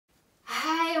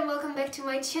back to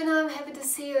my channel. I'm happy to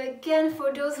see you again.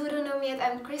 For those who don't know me yet,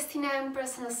 I'm Kristýna, I'm a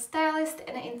personal stylist,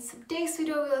 and in today's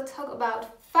video we'll talk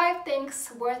about 5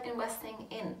 things worth investing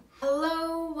in.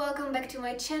 Hello, welcome back to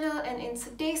my channel, and in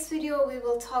today's video we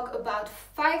will talk about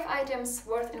 5 items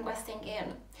worth investing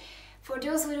in. For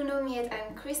those who don't know me yet,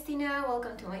 I'm Kristýna,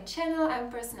 welcome to my channel. I'm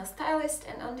a personal stylist,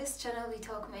 and on this channel we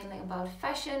talk mainly about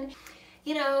fashion.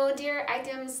 You know, there are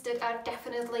items that are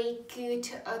definitely good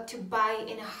to buy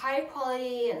in a higher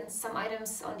quality, and some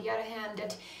items on the other hand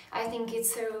that I think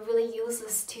it's really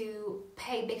useless to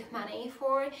pay big money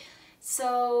for.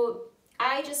 So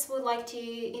I just would like to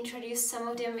introduce some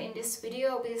of them in this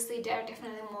video. Obviously there are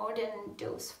definitely more than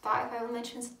those 5 I will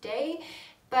mention today,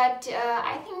 but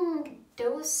I think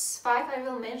those 5 I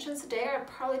will mention today are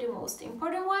probably the most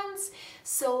important ones.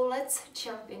 So let's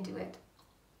jump into it.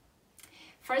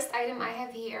 First item I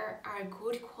have here are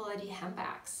good quality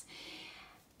handbags.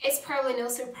 It's probably no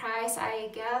surprise, I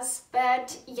guess,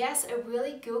 but yes, a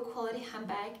really good quality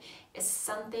handbag is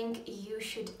something you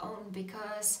should own,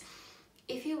 because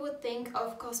if you would think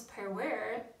of cost per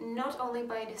wear, not only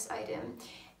by this item,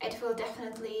 it will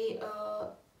definitely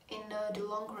in the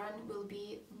long run will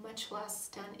be much less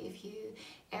than if you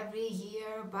every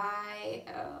year buy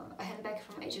a handbag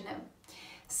from H&M.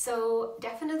 So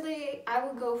definitely I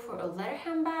would go for a leather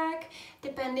handbag,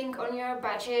 depending on your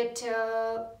budget.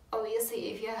 Obviously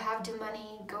if you have the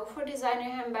money, go for designer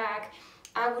handbag.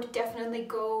 I would definitely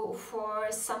go for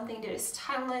something that is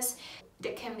timeless,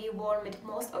 that can be worn with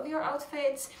most of your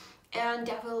outfits, and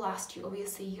that will last you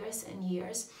obviously years and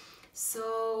years.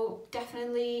 So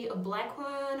definitely a black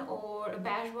one or a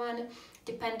beige one,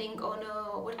 depending on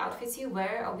what outfits you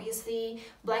wear. Obviously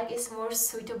black is more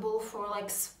suitable for like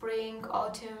spring,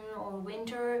 autumn or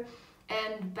winter,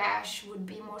 and beige would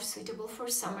be more suitable for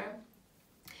summer.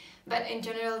 But in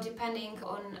general, depending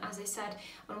on, as I said,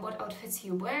 on what outfits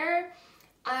you wear.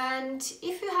 And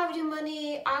if you have the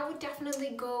money, I would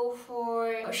definitely go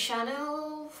for a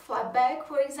Chanel flap bag,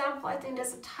 for example. I think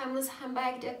that's a timeless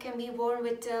handbag that can be worn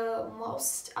with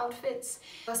most outfits.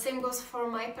 Same goes for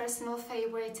my personal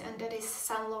favorite, and that is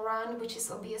Saint Laurent, which is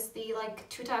obviously like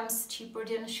 2 times cheaper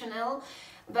than Chanel.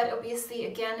 But obviously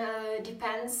again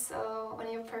depends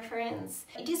on your preference.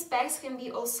 These bags can be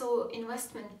also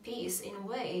investment piece in a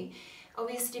way.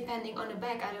 Obviously depending on the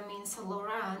bag, I don't mean Saint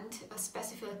Laurent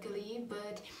specifically,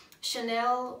 but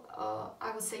Chanel,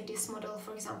 I would say this model,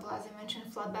 for example, as I mentioned,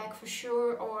 flat bag for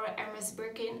sure, or Hermes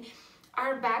Birkin,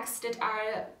 are bags that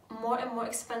are more and more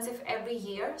expensive every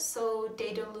year, so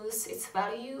they don't lose its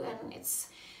value, and it's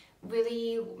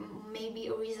really maybe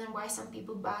a reason why some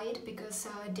people buy it, because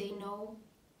they know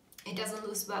it doesn't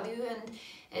lose value, and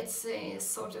it's a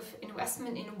sort of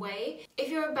investment in a way. If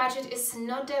your budget is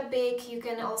not that big, you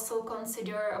can also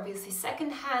consider obviously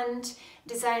second-hand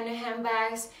designer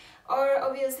handbags, or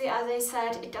obviously, as I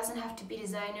said, it doesn't have to be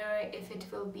designer. If it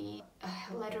will be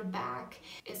a leather bag,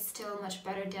 it's still much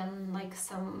better than like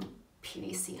some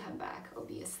PVC handbag,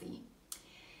 obviously.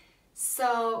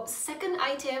 So second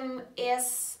item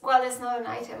is, well, it's not an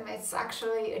item, it's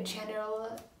actually a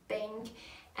general thing,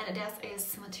 and that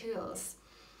is materials.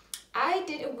 I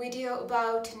did a video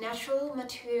about natural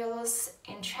materials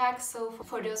in Czech, so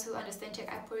for those who understand Czech,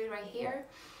 I put it right here.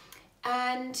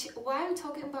 And why I'm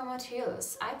talking about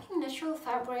materials, I think natural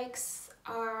fabrics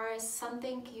are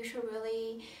something you should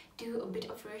really do a bit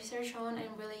of research on and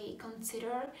really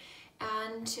consider,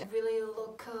 and really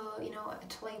look you know,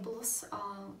 at labels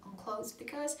on clothes,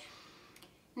 because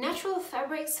natural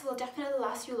fabrics will definitely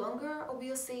last you longer.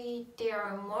 Obviously they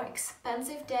are more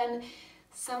expensive than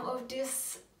some of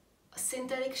this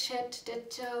synthetic shit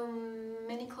that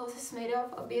many clothes is made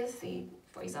of. Obviously,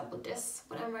 for example, this,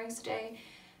 what I'm wearing today,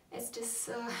 it's this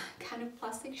kind of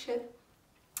plastic shit.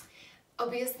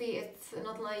 Obviously it's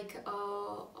not like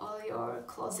all your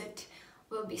closet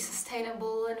will be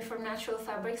sustainable and from natural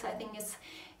fabrics. I think it's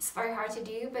very hard to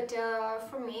do, but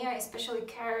for me, I especially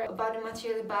care about the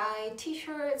material by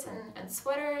t-shirts and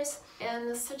sweaters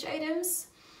and such items.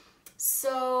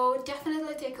 So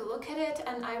definitely take a look at it,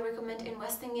 and I recommend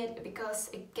investing it, because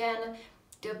again,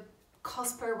 the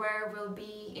cost per wear will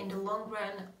be in the long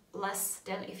run less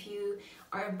than if you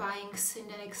are buying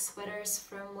synthetic sweaters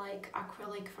from like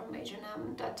acrylic from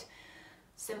H&M that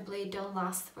simply don't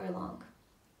last very long.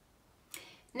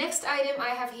 Next item I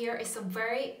have here is a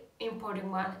very important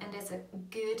one, and that's a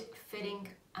good fitting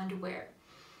underwear.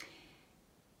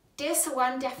 This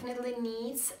one definitely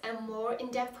needs a more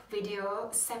in-depth video,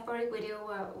 separate video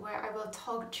where I will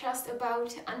talk just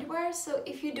about underwear. So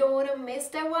if you don't want to miss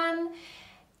that one,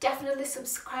 definitely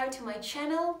subscribe to my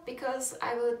channel, because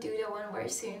I will do that one very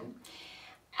soon.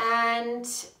 And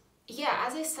yeah,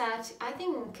 as I said, I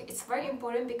think it's very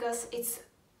important because it's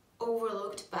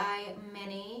overlooked by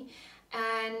many,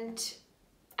 and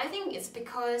I think it's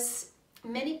because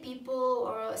many people,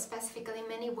 or specifically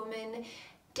many women,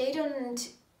 they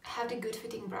don't have the good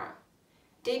fitting bra.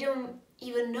 They don't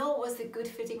even know what's the good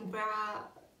fitting bra,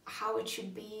 how it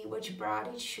should be, which bra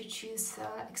they should choose,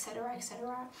 etc,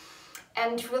 etc.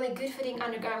 And really good fitting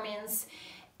undergarments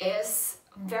is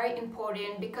very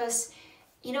important because,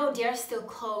 you know, there are still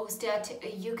clothes that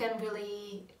you can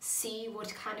really see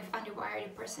what kind of underwear the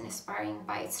person is wearing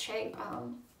by its shape.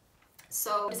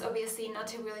 So it's obviously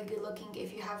not really good looking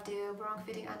if you have the wrong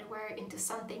fitting underwear into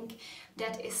something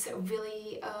that is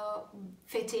really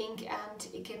fitting and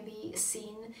it can be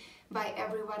seen by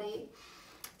everybody.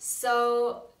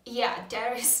 So yeah,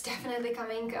 there is definitely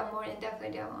coming more in depth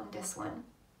video on this one.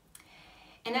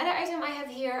 Another item I have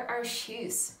here are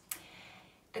shoes.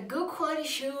 A good quality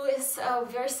shoe is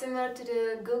very similar to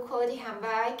the good quality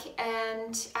handbag,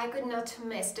 and I could not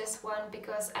miss this one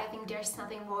because I think there's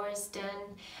nothing worse than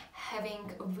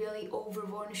having a really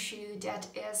overworn shoe that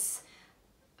is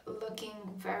looking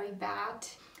very bad.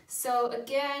 So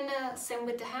again, same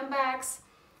with the handbags.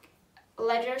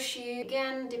 Leather shoe,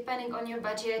 again, depending on your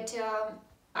budget,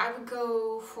 I would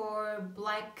go for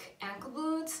black ankle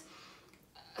boots.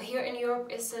 Here in Europe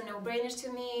it's a no-brainer to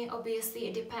me. Obviously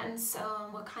it depends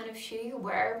on what kind of shoe you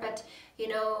wear, but you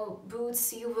know,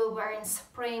 boots you will wear in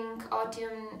spring,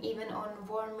 autumn, even on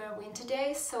warmer winter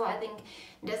days, so I think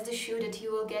that's the shoe that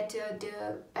you will get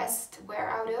the best wear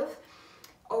out of.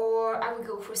 Or I would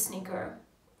go for sneaker,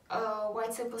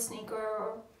 white simple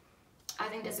sneaker. I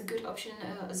think that's a good option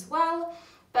as well.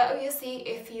 But obviously,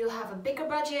 if you have a bigger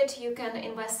budget, you can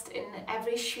invest in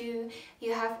every shoe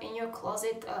you have in your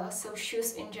closet. So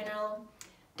shoes in general,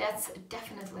 that's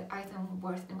definitely an item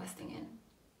worth investing in.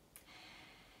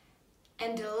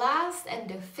 And the last and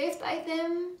the fifth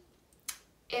item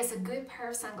is a good pair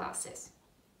of sunglasses.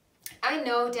 I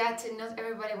know that not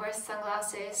everybody wears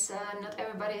sunglasses, not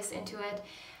everybody is into it.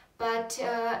 But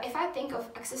if I think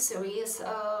of accessories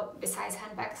besides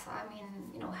handbags, I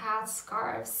mean, you know, hats,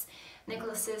 scarves,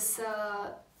 necklaces,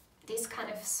 these kind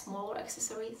of smaller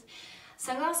accessories.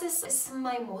 Sunglasses is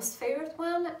my most favorite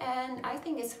one, and I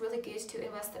think it's really good to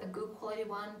invest in a good quality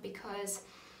one because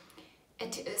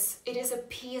it is a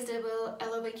piece that will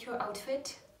elevate your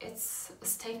outfit. It's a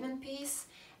statement piece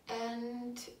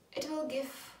and it will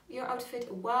give your outfit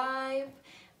a vibe,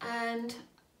 and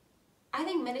I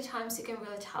think many times you can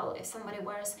really tell if somebody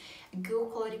wears a good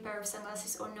quality pair of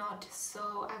sunglasses or not,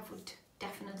 so I would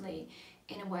definitely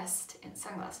invest in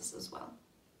sunglasses as well.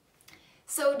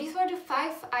 So these were the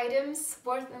 5 items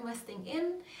worth investing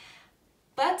in,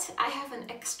 but I have an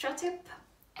extra tip,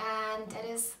 and that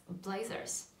is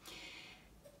blazers.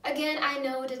 Again, I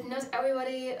know that not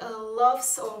everybody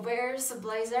loves or wears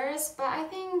blazers, but I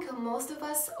think most of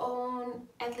us own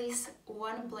at least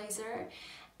one blazer,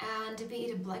 and be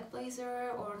it a black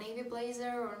blazer or navy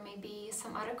blazer or maybe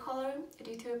some other color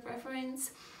due to a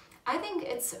preference. I think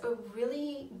it's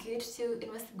really good to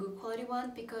invest in a good quality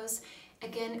one because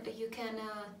again you can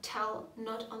tell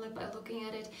not only by looking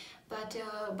at it but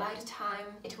by the time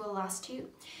it will last you.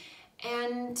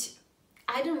 And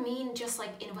I don't mean just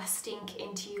like investing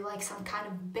into like some kind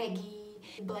of baggy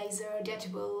blazer that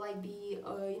will like be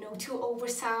you know, too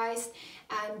oversized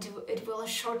and it will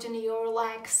shorten your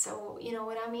legs, so you know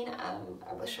what I mean.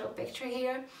 I will show a picture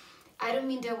here. I don't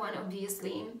mean that one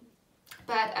obviously,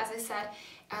 but as I said,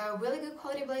 a really good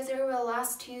quality blazer will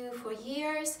last you for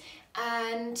years,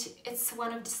 and it's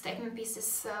one of the statement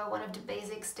pieces, one of the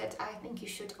basics that I think you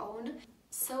should own.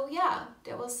 So yeah,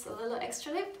 that was a little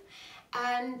extra tip,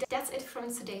 and that's it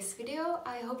from today's video.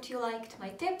 I hope you liked my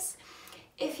tips.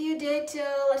 If you did,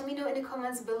 let me know in the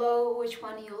comments below which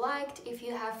one you liked, if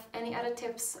you have any other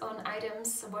tips on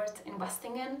items worth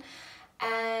investing in,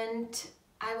 and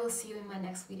I will see you in my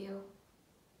next video.